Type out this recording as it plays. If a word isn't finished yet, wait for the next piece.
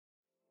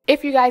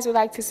If you guys would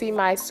like to see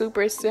my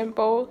super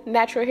simple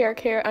natural hair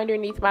care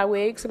underneath my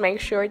wigs, make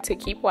sure to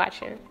keep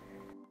watching.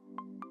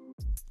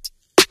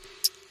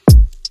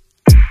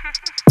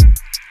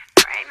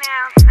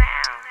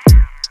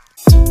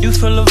 You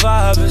feel the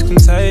vibe is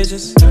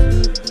contagious.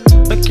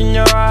 Look in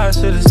your eyes,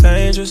 it is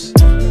dangerous.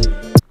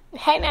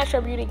 Hey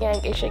Natural Beauty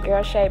Gang, it's your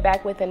girl Shay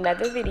back with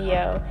another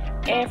video.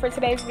 And for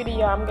today's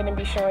video, I'm going to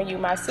be showing you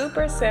my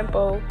super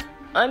simple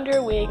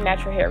under wig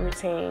natural hair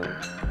routine.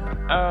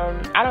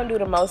 I don't do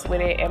the most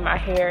with it, and my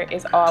hair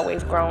is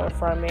always growing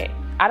from it.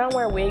 I don't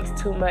wear wigs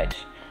too much,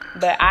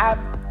 but I've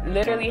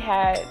literally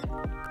had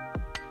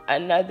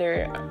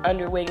another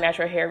under wig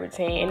natural hair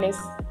routine, and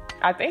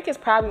I think it's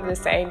probably the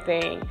same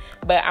thing,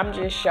 but I'm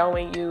just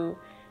showing you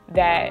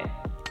that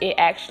it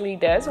actually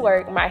does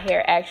work. My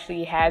hair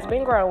actually has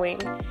been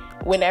growing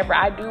whenever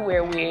I do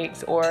wear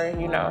wigs or,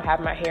 you know, have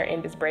my hair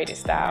in this braided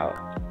style.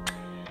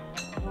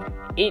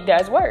 It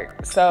does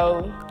work.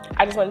 So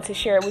I just wanted to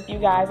share it with you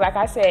guys. Like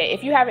I said,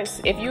 if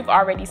you've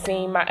already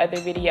seen my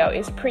other video,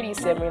 it's pretty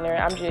similar.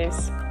 I'm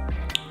just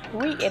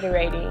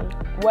reiterating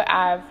what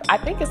I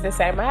think it's the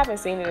same. I haven't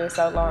seen it in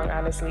so long,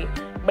 honestly,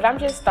 but I'm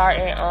just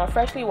starting on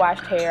freshly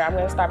washed hair. I'm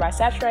going to start by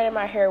saturating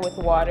my hair with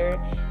water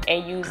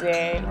and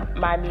using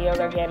my Mielle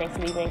Organics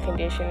leave-in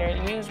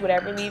conditioner. Use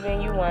whatever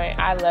leave-in you want.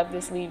 I love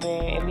this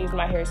leave-in. It leaves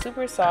my hair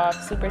super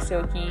soft, super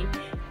silky,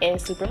 and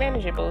super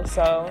manageable.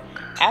 So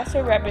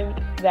after rubbing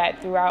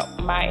that throughout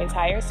my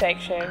entire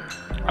section,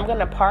 I'm going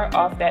to part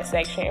off that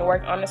section and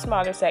work on the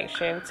smaller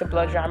section to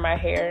blow dry my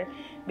hair,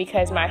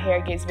 because my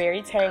hair gets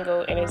very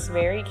tangled and it's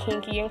very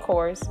kinky and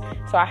coarse.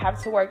 So I have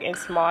to work in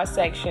small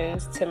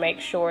sections to make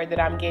sure that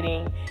I'm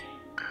getting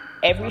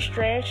every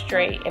strand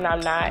straight and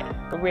I'm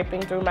not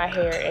ripping through my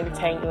hair and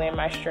tangling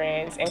my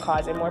strands and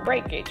causing more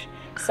breakage.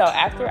 So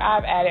after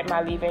I've added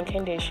my leave-in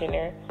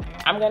conditioner,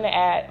 I'm going to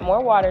add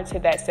more water to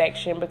that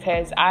section,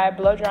 because I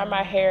blow dry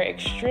my hair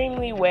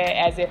extremely wet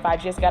as if I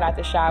just got out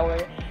the shower,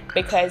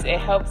 because it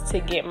helps to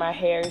get my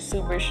hair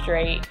super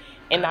straight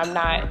and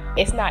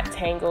it's not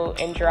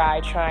tangled and dry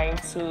trying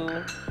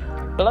to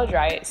blow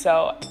dry it.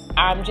 So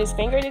I'm just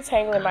finger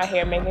detangling my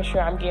hair, making sure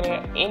I'm getting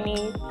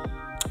any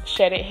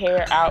shedded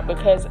hair out,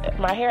 because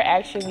my hair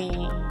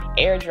actually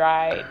air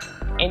dried,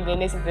 and then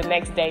this is the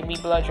next day me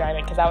blow drying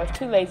it because I was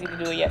too lazy to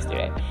do it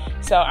yesterday.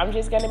 So I'm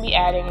just going to be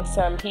adding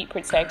some heat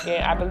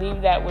protectant. I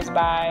believe that was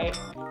by,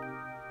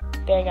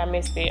 dang, I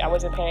missed it. I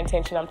wasn't paying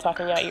attention. I'm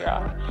talking your ear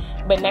off.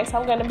 But next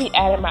I'm going to be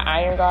adding my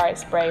Iron Guard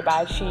spray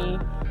by Shay.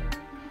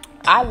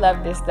 I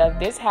love this stuff.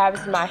 This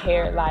has my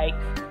hair like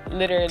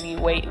literally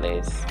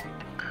weightless,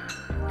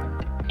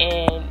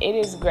 and it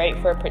is great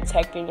for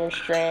protecting your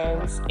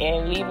strands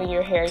and leaving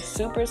your hair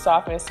super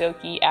soft and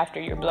silky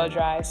after your blow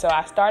dry. So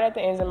I start at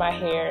the ends of my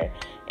hair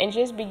and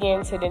just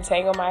begin to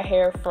detangle my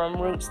hair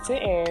from roots to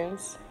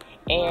ends.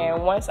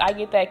 And once I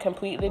get that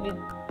completely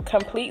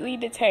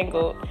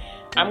detangled,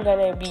 I'm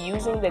gonna be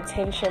using the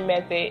tension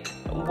method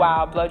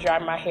while blow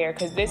drying my hair,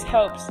 because this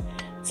helps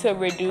to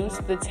reduce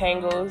the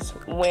tangles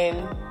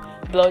when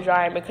blow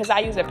drying. Because I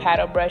use a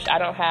paddle brush, I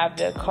don't have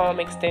the comb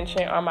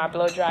extension on my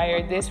blow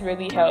dryer. This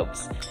really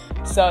helps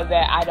so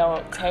that I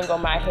don't tangle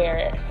my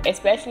hair,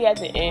 especially at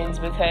the ends,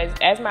 because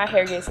as my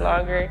hair gets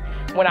longer,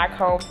 when I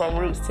comb from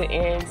roots to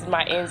ends,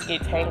 my ends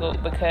get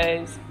tangled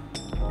because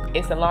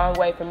it's a long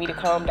way for me to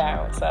comb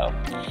down. So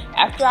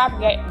after I've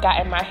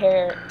gotten my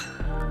hair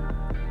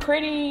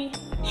pretty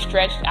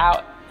stretched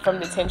out from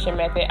the tension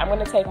method, I'm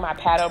going to take my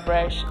paddle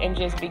brush and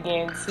just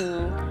begin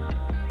to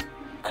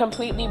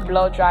completely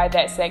blow dry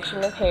that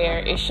section of hair.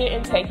 It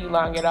shouldn't take you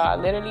long at all.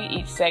 Literally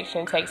each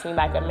section takes me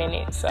like a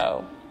minute.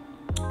 So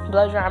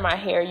blow dry my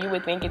hair, you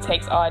would think it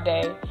takes all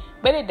day,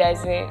 but it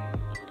doesn't.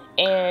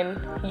 And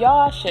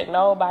y'all should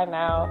know by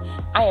now,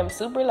 I am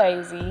super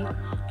lazy,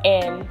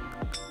 and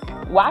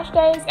wash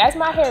days, as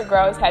my hair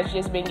grows, has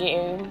just been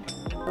getting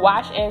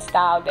wash and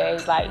style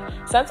days. Like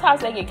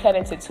sometimes they get cut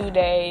into 2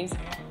 days.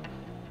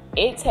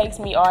 It takes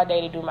me all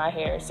day to do my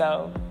hair.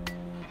 So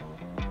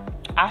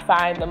I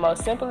find the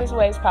most simplest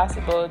ways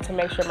possible to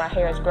make sure my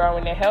hair is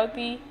growing and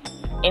healthy,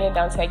 and it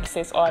don't take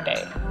sis all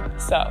day.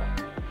 So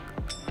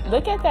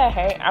look at that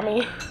hair. I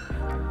mean,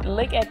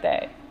 look at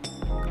that.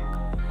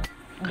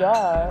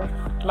 Y'all,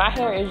 my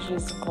hair is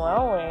just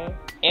growing,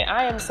 and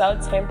I am so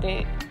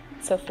tempted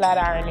to flat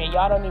iron it.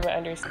 Y'all don't even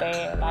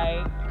understand.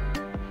 Like,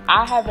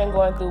 I have been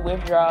going through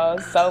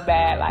withdrawals so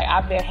bad. Like,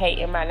 I've been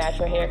hating my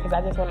natural hair because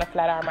I just want to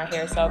flat iron my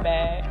hair so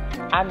bad.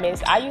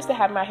 I used to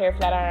have my hair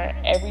flat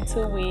iron every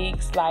 2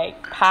 weeks,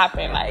 like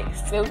popping, like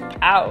silk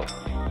out.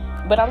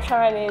 But I'm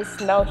trying this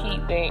no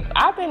heat thing.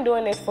 I've been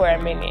doing this for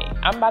a minute.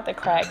 I'm about to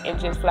crack and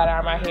just flat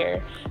iron my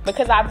hair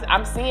because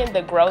I'm seeing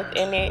the growth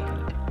in it.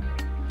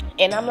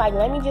 And I'm like,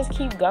 let me just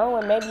keep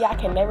going. Maybe I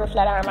can never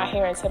flat iron my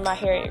hair until my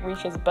hair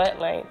reaches butt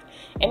length.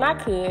 And I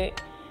could,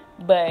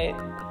 but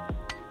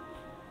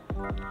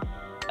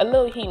a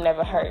little heat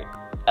never hurt.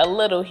 A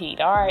little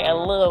heat, all right? A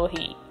little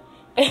heat.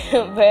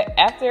 But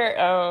after,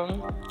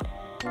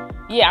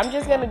 yeah, I'm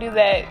just going to do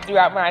that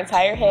throughout my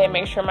entire head.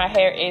 Make sure my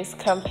hair is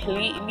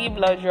completely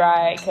blow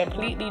dry,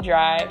 completely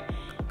dry.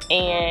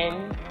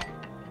 And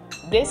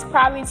This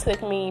probably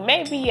took me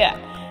maybe,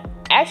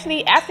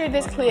 actually after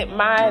this clip,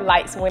 my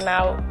lights went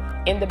out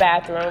in the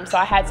bathroom. So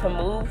I had to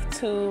move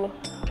to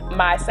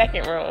my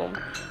second room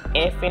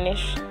and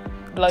finish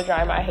blow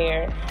drying my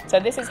hair. So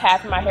this is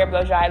half of my hair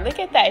blow dry. Look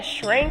at that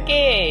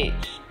shrinkage.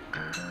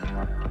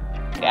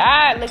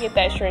 God, look at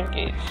that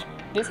shrinkage.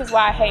 This is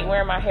why I hate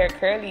wearing my hair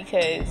curly,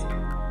 because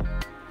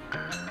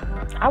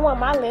I want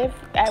my length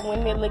at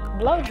when it look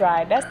blow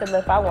dry. That's the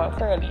length I want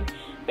curly.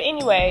 But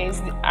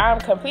anyways, I'm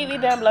completely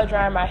done blow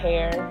drying my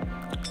hair.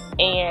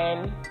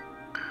 And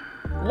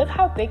look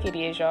how thick it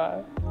is,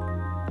 y'all.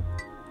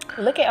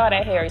 Look at all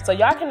that hair. So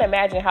y'all can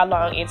imagine how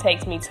long it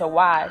takes me to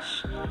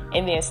wash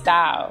and then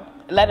style.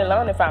 Let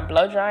alone if I'm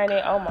blow drying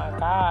it. Oh my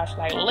gosh.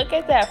 Like, look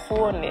at that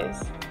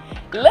fullness.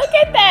 Look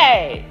at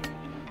that.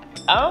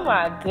 Oh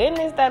my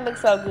goodness, that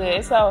looks so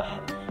good. So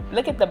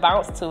look at the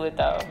bounce to it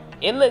though.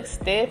 It looks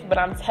stiff, but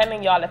I'm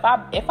telling y'all, if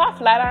I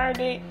flat ironed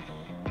it,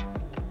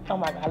 oh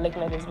my god,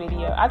 looking at this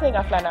video, I think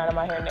I'm flat ironing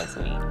my hair next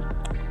week.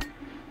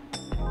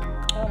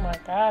 Oh my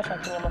gosh, I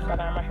think I'm gonna flat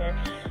iron my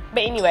hair.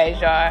 But anyways,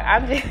 y'all,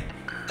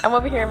 I'm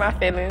over here in my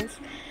feelings.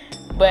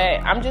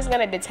 But I'm just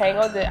gonna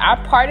detangle I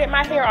parted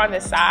my hair on the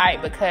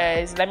side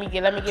because let me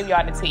give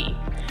y'all the tea.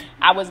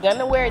 I was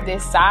gonna wear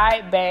this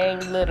side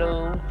bang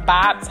little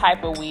bob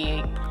type of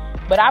wig,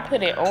 but I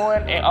put it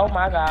on and oh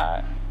my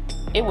god,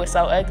 it was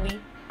so ugly.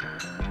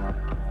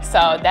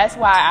 So that's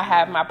why I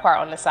have my part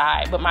on the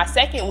side. But my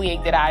second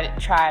wig that I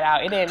tried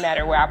out, it didn't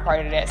matter where I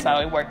parted it, so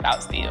it worked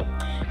out still.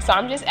 So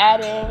I'm just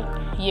adding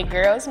your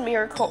girl's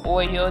miracle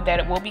oil that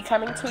it will be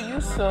coming to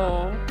you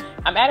soon.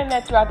 I'm adding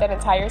that throughout that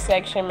entire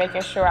section,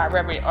 making sure I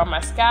rub it on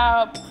my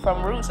scalp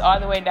from roots all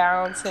the way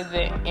down to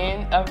the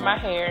end of my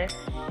hair.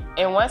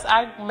 And once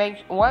I've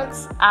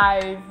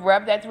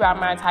rubbed that throughout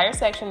my entire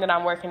section that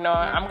I'm working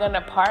on, I'm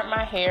gonna part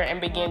my hair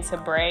and begin to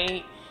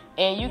braid.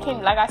 And you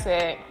can, like I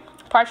said,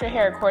 part your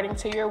hair according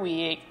to your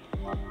wig.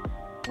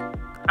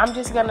 I'm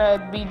just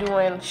gonna be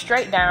doing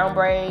straight down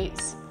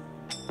braids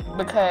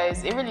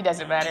because it really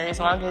doesn't matter as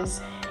long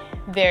as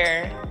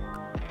they're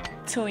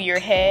to your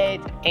head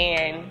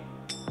and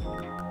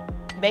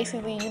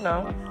basically, you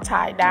know,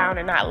 tied down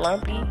and not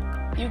lumpy.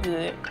 You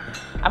good.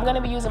 I'm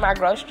gonna be using my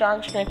Grow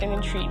Strong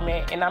Strengthening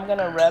Treatment, and I'm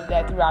gonna rub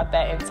that throughout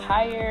that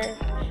entire,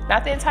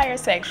 not the entire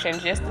section,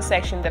 just the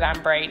section that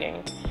I'm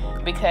braiding.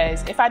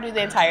 Because if I do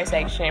the entire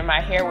section,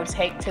 my hair will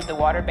take to the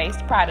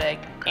water-based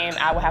product and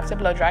I will have to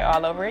blow dry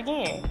all over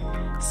again.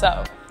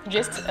 So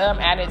just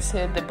add it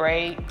to the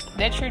braid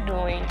that you're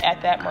doing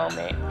at that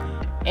moment.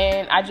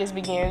 And I just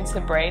begin to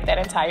braid that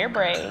entire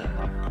braid.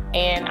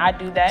 And I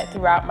do that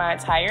throughout my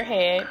entire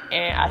head,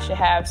 and I should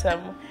have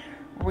some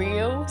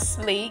real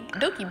sleek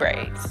dookie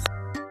braids.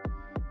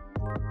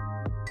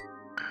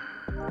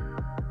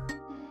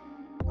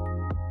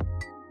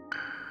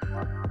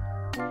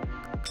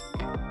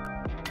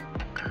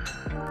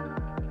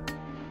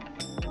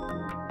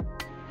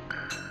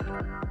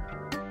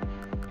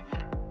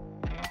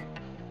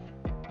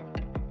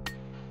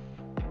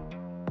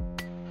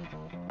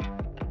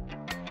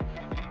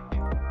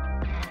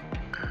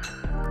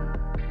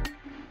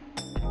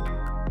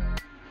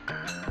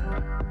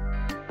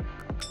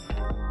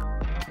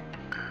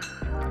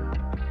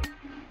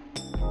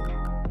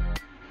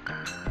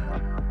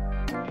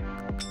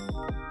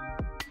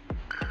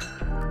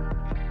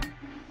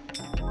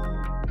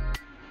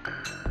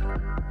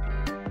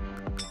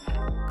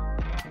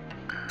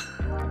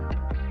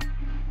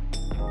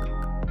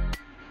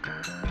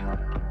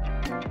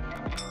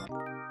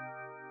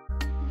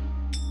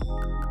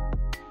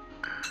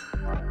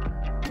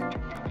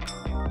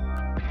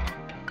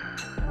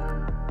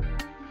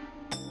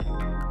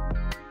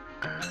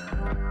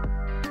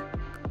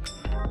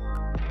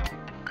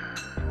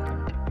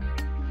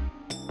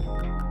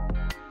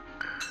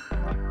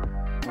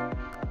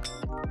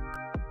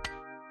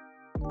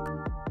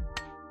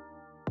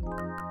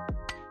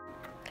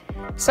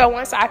 So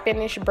once I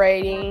finish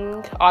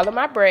braiding all of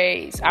my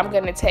braids, I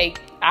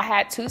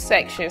had two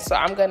sections, so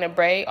I'm gonna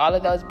braid all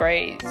of those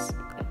braids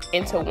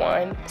into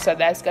one. So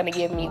that's gonna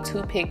give me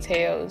 2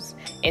 pigtails,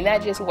 and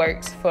that just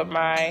works for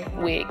my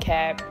wig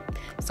cap,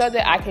 so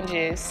that I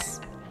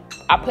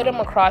put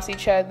them across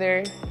each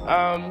other,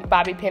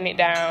 bobby pin it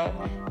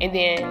down, and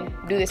then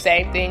do the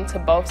same thing to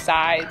both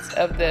sides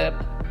of the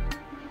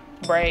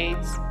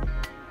braids.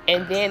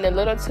 And then the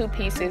little 2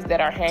 pieces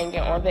that are hanging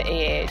on the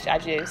edge, I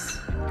just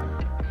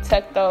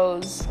tuck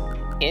those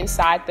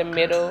inside the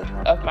middle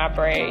of my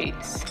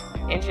braids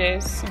and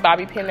just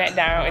bobby pin that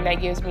down, and that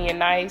gives me a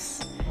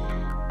nice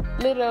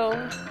little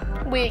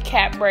wig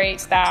cap braid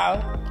style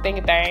thing.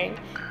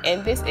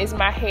 And this is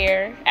my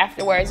hair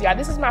afterwards, y'all.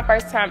 This is my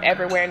first time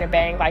ever wearing a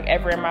bang, like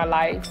ever in my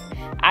life.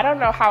 I don't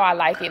know how I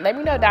like it. Let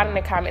me know down in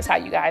the comments how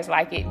you guys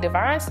like it.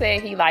 Devon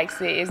said he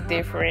likes it. It's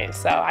different,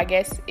 so I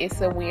guess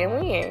it's a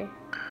win-win.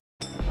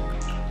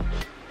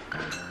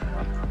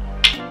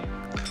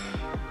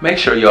 Make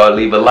sure y'all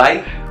leave a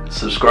like,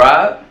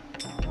 subscribe,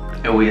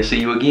 and we'll see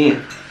you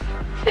again.